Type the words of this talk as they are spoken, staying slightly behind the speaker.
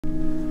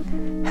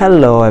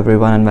Hello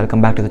everyone and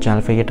welcome back to the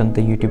channel for yet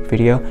another YouTube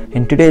video.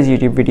 In today's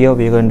YouTube video,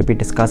 we are going to be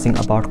discussing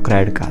about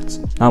credit cards.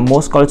 Now,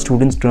 most college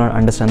students do not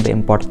understand the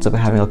importance of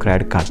having a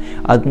credit card.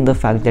 Other than the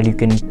fact that you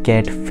can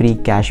get free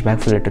cash back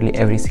for literally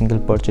every single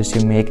purchase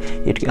you make,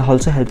 it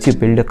also helps you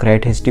build a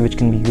credit history which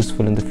can be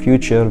useful in the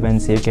future when,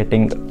 say, you're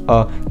getting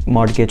a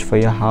mortgage for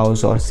your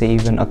house or say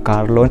even a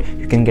car loan.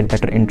 You can get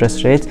better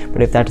interest rates.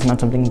 But if that is not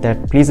something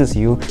that pleases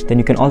you, then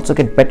you can also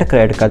get better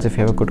credit cards if you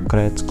have a good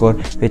credit score,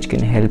 which can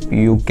help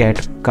you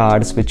get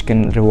cards which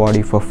can reward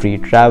you for free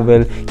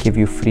travel, give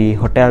you free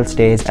hotel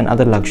stays and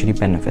other luxury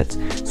benefits.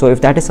 So if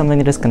that is something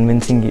that is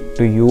convincing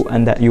to you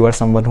and that you are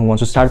someone who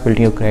wants to start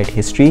building your credit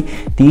history,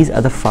 these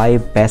are the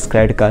 5 best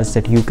credit cards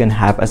that you can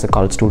have as a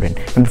college student.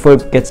 And before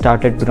we get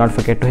started, do not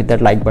forget to hit that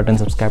like button,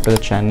 subscribe to the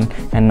channel,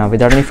 and now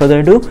without any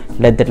further ado,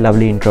 let that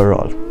lovely intro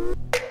roll.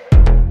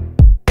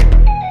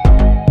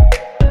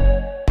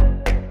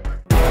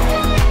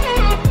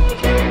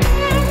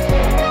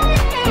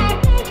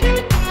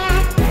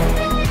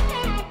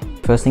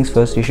 First things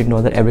first, you should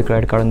know that every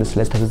credit card on this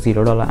list has a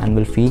 $0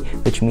 annual fee,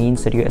 which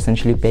means that you're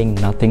essentially paying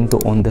nothing to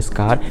own this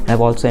card. And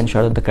I've also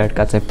ensured that the credit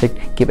cards I've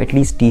picked give at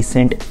least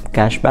decent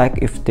cashback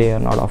if they are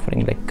not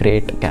offering like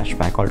great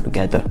cashback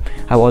altogether.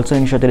 I've also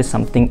ensured there is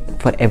something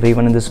for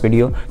everyone in this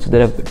video. So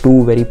there are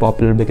 2 very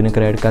popular beginner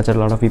credit cards that a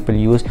lot of people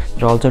use.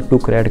 There are also 2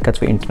 credit cards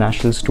for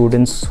international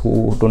students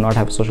who do not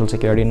have a social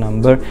security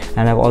number,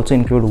 and I've also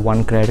included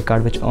 1 credit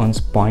card which earns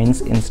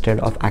points instead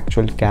of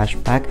actual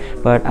cashback,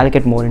 but I'll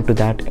get more into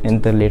that in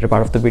the later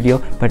part of the video.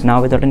 But now,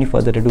 without any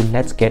further ado,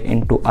 let's get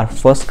into our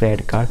first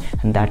credit card,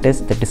 and that is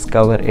the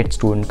Discover It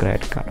student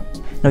credit card.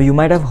 Now, you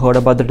might have heard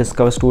about the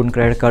Discover student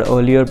credit card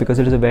earlier because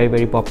it is a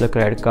very popular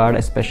credit card,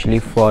 especially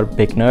for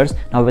beginners.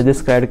 Now, with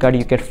this credit card,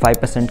 you get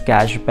 5%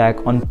 cash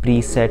back on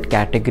preset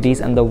categories,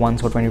 and the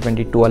ones for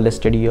 2022 are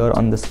listed here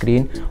on the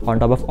screen. On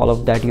top of all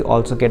of that, you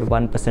also get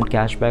 1%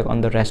 cash back on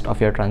the rest of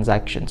your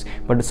transactions.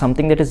 But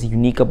something that is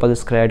unique about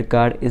this credit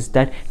card is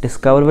that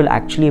Discover will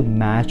actually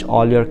match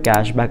all your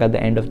cash back at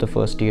the end of the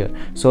first year.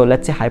 So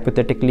let's say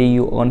hypothetically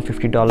you earn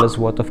 $50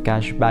 worth of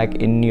cash back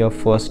in your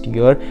first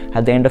year.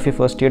 At the end of your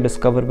first year,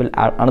 Discover will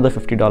add another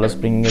 $50,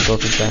 bringing your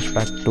total cash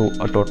back to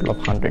a total of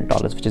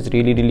 $100, which is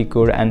really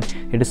good, and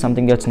it is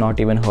something that's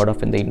not even heard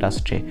of in the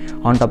industry.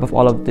 On top of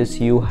all of this,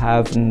 you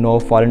have no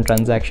foreign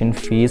transaction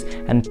fees,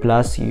 and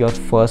plus your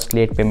first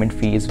late payment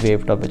fee is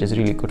waived off, which is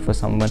really good for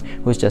someone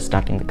who's just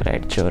starting the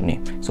credit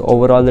journey. So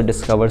overall, the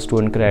Discover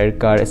student credit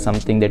card is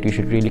something that you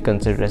should really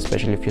consider,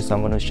 especially if you're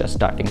someone who's just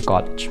starting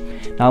college.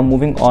 Now,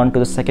 moving on to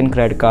the second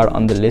credit card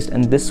on the list,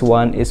 and this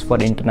one is for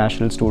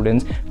international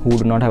students who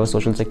do not have a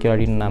social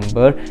security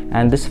number,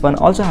 and this one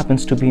also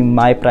happens to be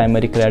my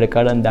primary credit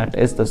card, and that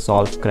is the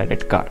Solve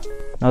credit card.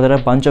 Now, there are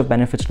a bunch of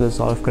benefits to the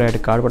Solve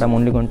credit card, but I'm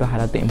only going to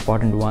highlight the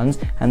important ones.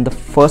 And the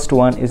first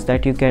one is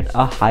that you get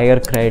a higher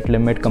credit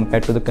limit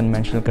compared to the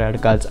conventional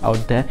credit cards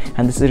out there.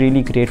 And this is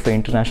really great for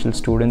international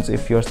students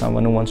if you're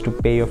someone who wants to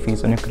pay your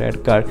fees on your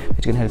credit card,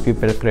 which can help you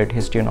build a credit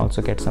history and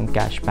also get some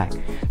cash back.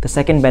 The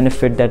second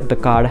benefit that the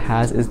card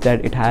has is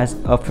that it has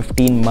a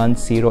 15-month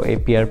 0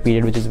 APR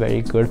period, which is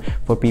very good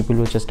for people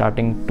who are just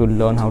starting to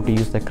learn how to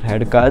use their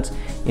credit cards.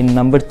 In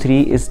number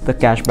 3 is the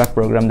cashback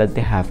program that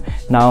they have.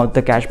 Now,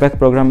 the cashback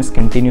program is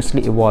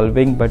continuously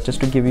evolving, but just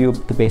to give you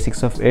the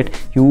basics of it,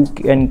 you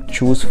can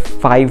choose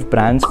 5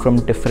 brands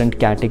from different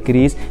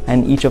categories,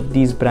 and each of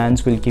these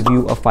brands will give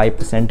you a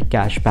 5%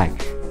 cash back.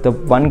 The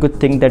one good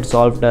thing that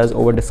Solve does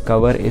over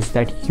Discover is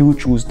that you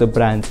choose the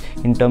brands.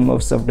 In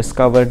terms of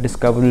Discover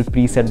will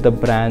preset the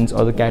brands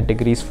or the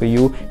categories for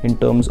you. In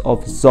terms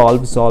of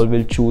Solve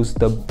will choose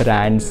the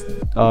brands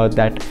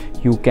that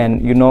you can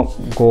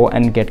go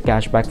and get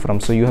cash back from.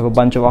 So you have a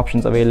bunch of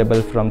options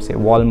available from, say,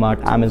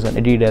 Walmart, Amazon,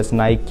 Adidas,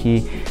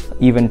 Nike,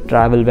 even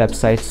travel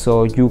websites.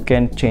 So you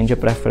can change your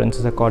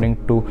preferences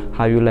according to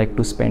how you like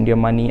to spend your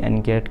money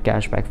and get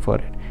cash back for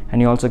it. And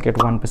you also get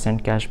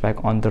 1% cash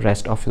back on the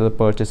rest of the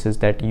purchases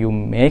that you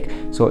make.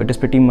 So it is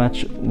pretty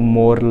much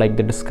more like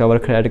the Discover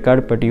credit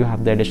card, but you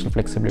have the additional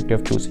flexibility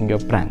of choosing your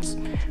brands.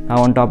 Now,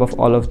 on top of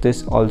all of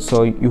this,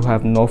 also you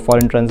have no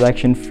foreign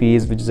transaction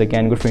fees, which is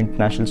again good for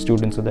international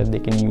students so that they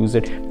can use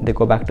it when they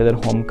go back to their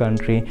home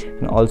country,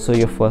 and also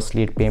your first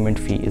late payment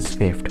fee is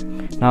waived.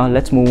 Now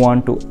let's move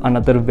on to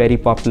another very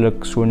popular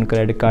student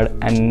credit card,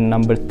 and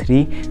number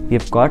 3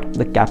 we've got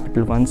the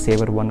Capital One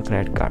Saver One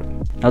credit card.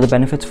 Now, the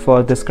benefits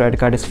for this credit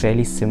card is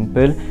fairly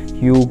simple.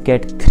 You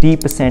get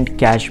 3%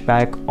 cash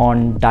back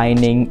on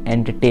dining,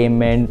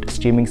 entertainment,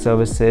 streaming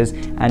services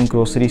and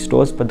grocery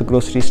stores, but the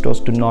grocery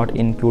stores do not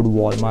include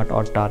Walmart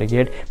or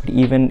Target. But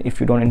even if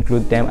you don't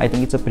include them, I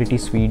think it's a pretty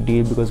sweet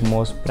deal because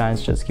most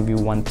brands just give you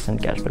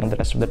 1% cash back on the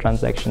rest of the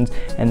transactions,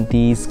 and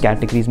these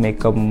categories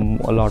make up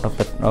a lot of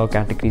the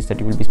categories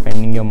that you will be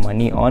spending your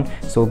money on.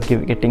 So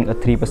getting a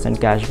 3%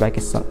 cash back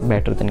is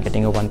better than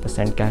getting a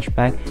 1% cash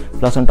back.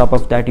 Plus, on top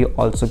of that, you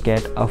also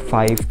get a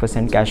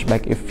 5% cash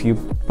back if you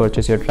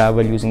purchase your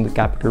travel using the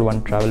Capital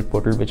One travel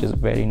portal, which is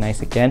very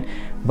nice again.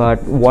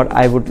 But what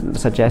I would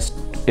suggest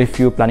if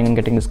you're planning on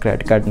getting this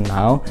credit card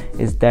now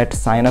is that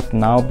sign up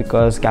now,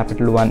 because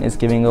Capital One is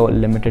giving a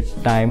limited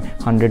time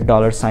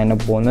 $100 sign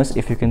up bonus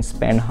if you can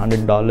spend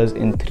 $100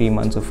 in 3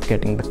 months of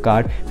getting the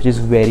card, which is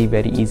very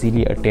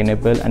easily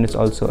attainable, and it's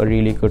also a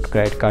really good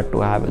credit card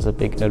to have as a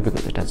beginner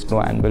because it has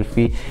no annual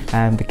fee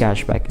and the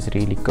cashback is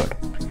really good.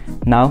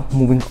 Now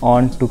moving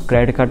on to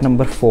credit card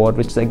number 4,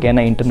 which is again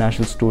an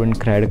international student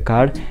credit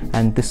card,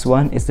 and this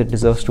one is the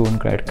Deserve student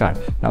credit card.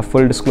 Now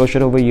full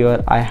disclosure over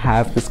here, I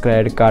have this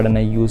credit card and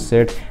I use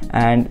it,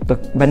 and the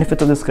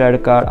benefits of this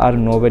credit card are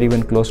nowhere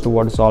even close to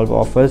what Solve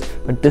offers,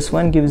 but this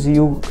one gives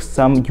you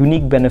some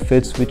unique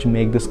benefits which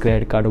make this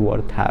credit card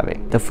worth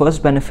having. The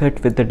first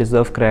benefit with the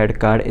Deserve credit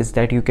card is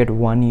that you get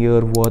 1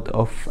 year worth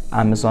of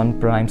Amazon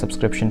Prime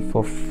subscription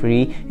for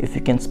free if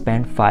you can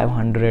spend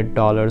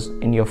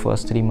 $500 in your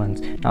first 3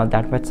 months. Now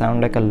that might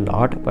sound like a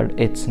lot, but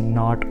it's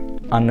not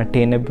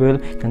unattainable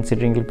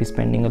considering you'll be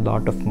spending a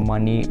lot of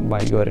money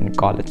while you're in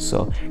college,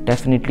 so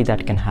definitely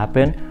that can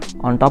happen.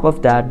 On top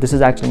of that, this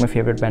is actually my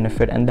favorite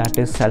benefit, and that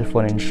is cell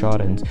phone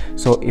insurance.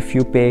 So if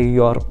you pay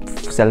your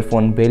cell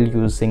phone bill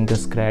using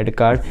this credit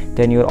card,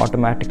 then you're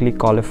automatically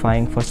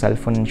qualifying for cell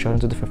phone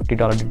insurance with a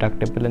 $50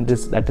 deductible, and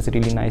that is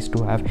really nice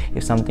to have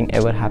if something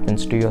ever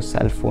happens to your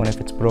cell phone,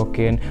 if it's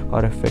broken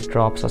or if it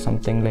drops or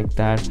something like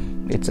that.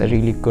 It's a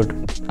really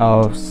good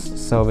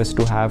service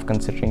to have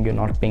considering you're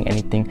not paying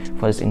anything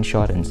for this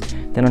insurance.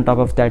 Then on top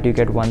of that, you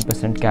get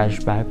 1% cash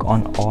back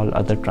on all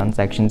other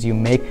transactions you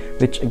make,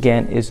 which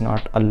again is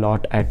not a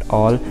lot at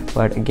all,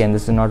 but again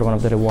this is not one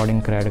of the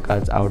rewarding credit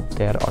cards out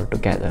there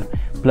altogether.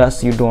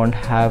 Plus you don't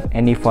have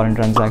any foreign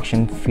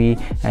transaction fee,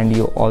 and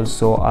you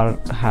also are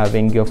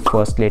having your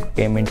first late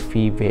payment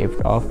fee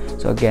waived off,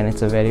 so again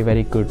it's a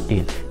very good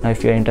deal. Now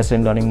if you're interested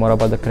in learning more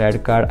about the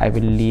credit card, I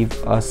will leave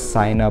a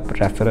sign up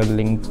referral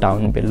link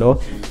down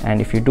below,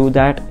 and if you do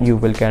that, you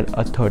will get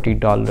a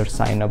 $30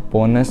 sign up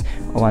bonus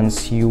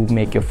once you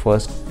make your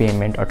first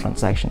payment or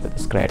transaction with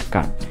this credit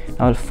card.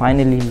 Now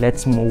finally,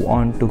 let's move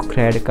on to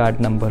credit card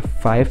number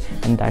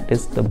 5, and that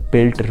is the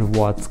Built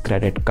Rewards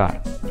credit card.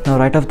 Now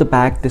right off the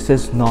back, this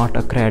is not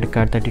a credit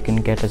card that you can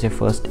get as your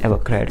first ever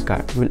credit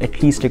card. You will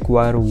at least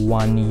require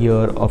 1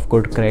 year of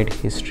good credit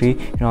history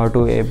in order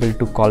to be able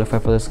to qualify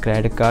for this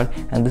credit card,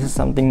 and this is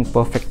something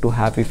perfect to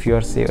have if you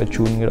are, say, a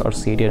junior or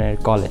senior in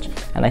college.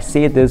 And I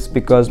say this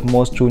because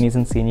most juniors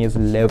and seniors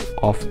live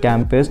off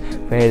campus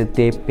where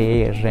they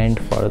pay rent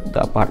for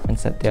the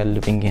apartments that they are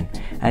living in,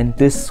 and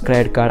this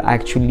credit card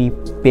actually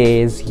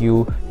pays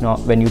you,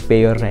 when you pay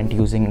your rent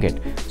using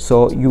it.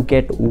 So you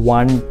get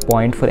 1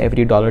 point for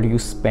every dollar you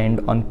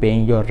spend on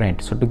paying your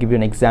rent. So to give you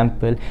an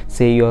example,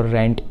 say your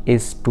rent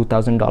is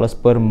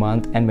 $2,000 per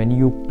month, and when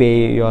you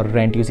pay your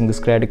rent using this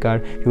credit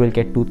card, you will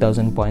get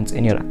 2,000 points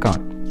in your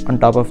account. On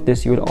top of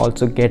this, you will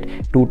also get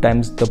 2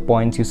 times the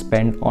points you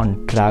spend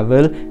on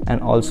travel,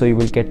 and also you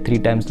will get 3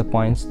 times the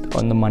points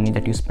on the money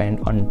that you spend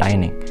on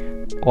dining.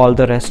 All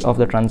the rest of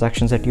the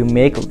transactions that you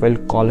make will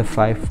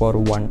qualify for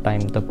 1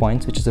 time the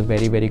points, which is a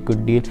very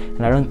good deal,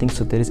 and I don't think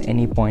so there is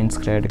any points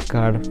credit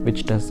card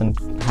which doesn't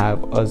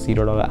have a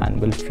 $0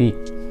 annual fee.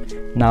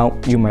 Now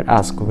you might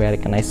ask, where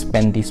can I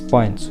spend these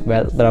points?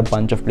 Well, there are a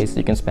bunch of places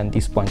you can spend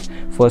these points.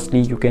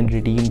 Firstly, you can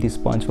redeem these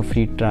points for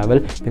free travel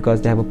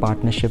because they have a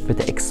partnership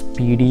with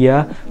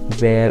Expedia,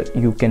 where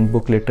you can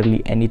book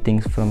literally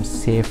anything from,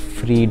 say,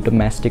 free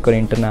domestic or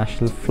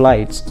international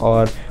flights,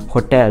 or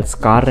hotels,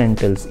 car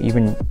rentals,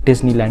 even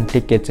Disneyland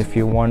tickets if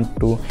you want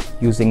to,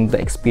 using the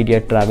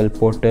Expedia travel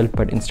portal,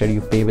 but instead you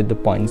pay with the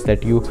points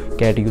that you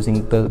get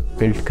using the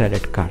Built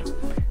credit card.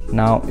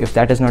 Now if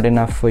that is not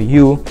enough for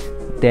you,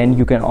 then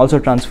you can also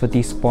transfer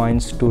these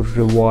points to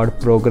reward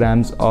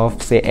programs of,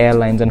 say,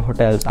 airlines and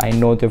hotels. I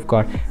know they've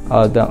got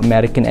the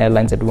American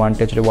Airlines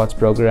Advantage rewards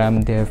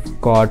program, they've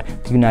got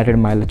the United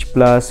Mileage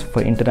Plus.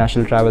 For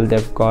international travel,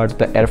 they've got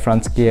the Air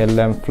France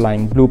KLM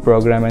Flying Blue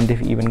program, and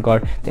they've even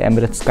got the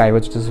Emirates Skyway,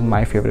 which is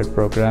my favorite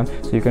program.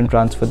 So you can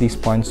transfer these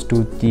points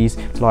to these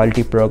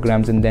loyalty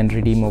programs and then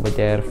redeem over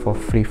there for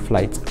free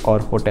flights or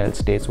hotel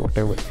stays,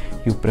 whatever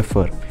you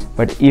prefer.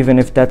 But even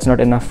if that's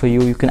not enough for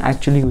you, you can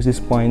actually use these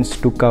points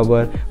to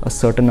cover a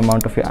certain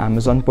amount of your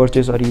Amazon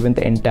purchase, or even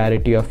the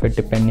entirety of it,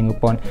 depending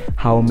upon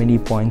how many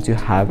points you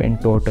have in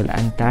total.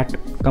 And that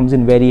comes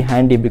in very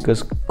handy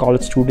because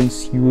college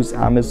students use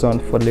Amazon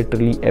for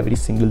literally every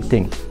single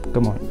thing.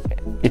 Come on,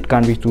 it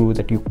can't be true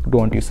that you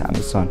don't use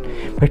Amazon.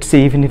 But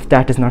say even if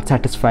that is not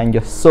satisfying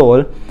your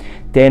soul,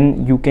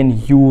 then you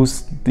can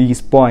use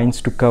these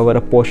points to cover a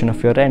portion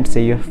of your rent.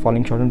 Say you're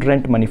falling short on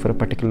rent money for a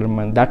particular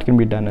month, that can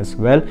be done as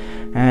well.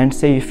 And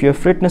say if you're a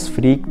fitness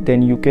freak,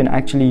 then you can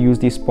actually use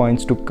these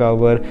points to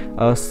cover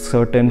a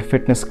certain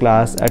fitness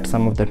class at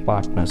some of their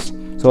partners.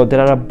 So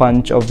there are a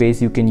bunch of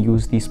ways you can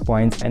use these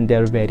points, and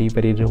they're very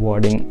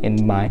rewarding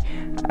in my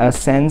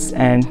sense.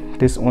 And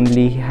this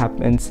only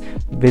happens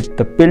with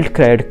the Built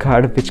credit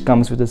card, which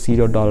comes with a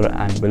 $0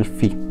 annual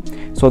fee.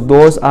 So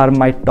those are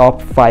my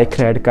top 5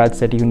 credit cards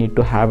that you need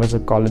to have as a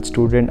college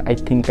student. I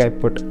think I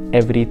put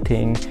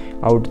everything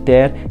out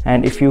there,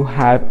 and if you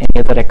have any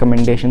other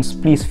recommendations,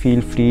 please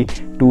feel free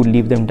to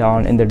leave them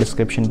down in the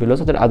description below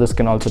so that others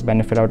can also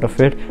benefit out of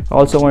it. I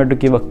also wanted to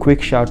give a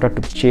quick shout out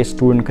to Chase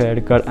student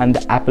credit card and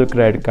the Apple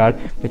credit card,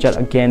 which are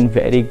again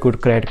very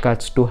good credit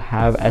cards to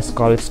have as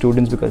college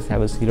students because they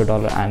have a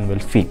 $0 annual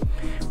fee.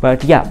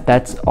 But yeah,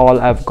 that's all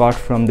I've got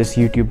from this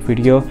YouTube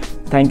video.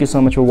 Thank you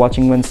so much for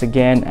watching once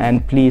again,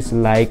 and please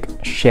like,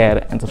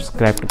 share and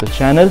subscribe to the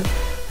channel,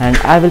 and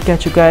I will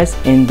catch you guys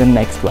in the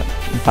next one.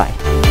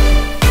 Bye.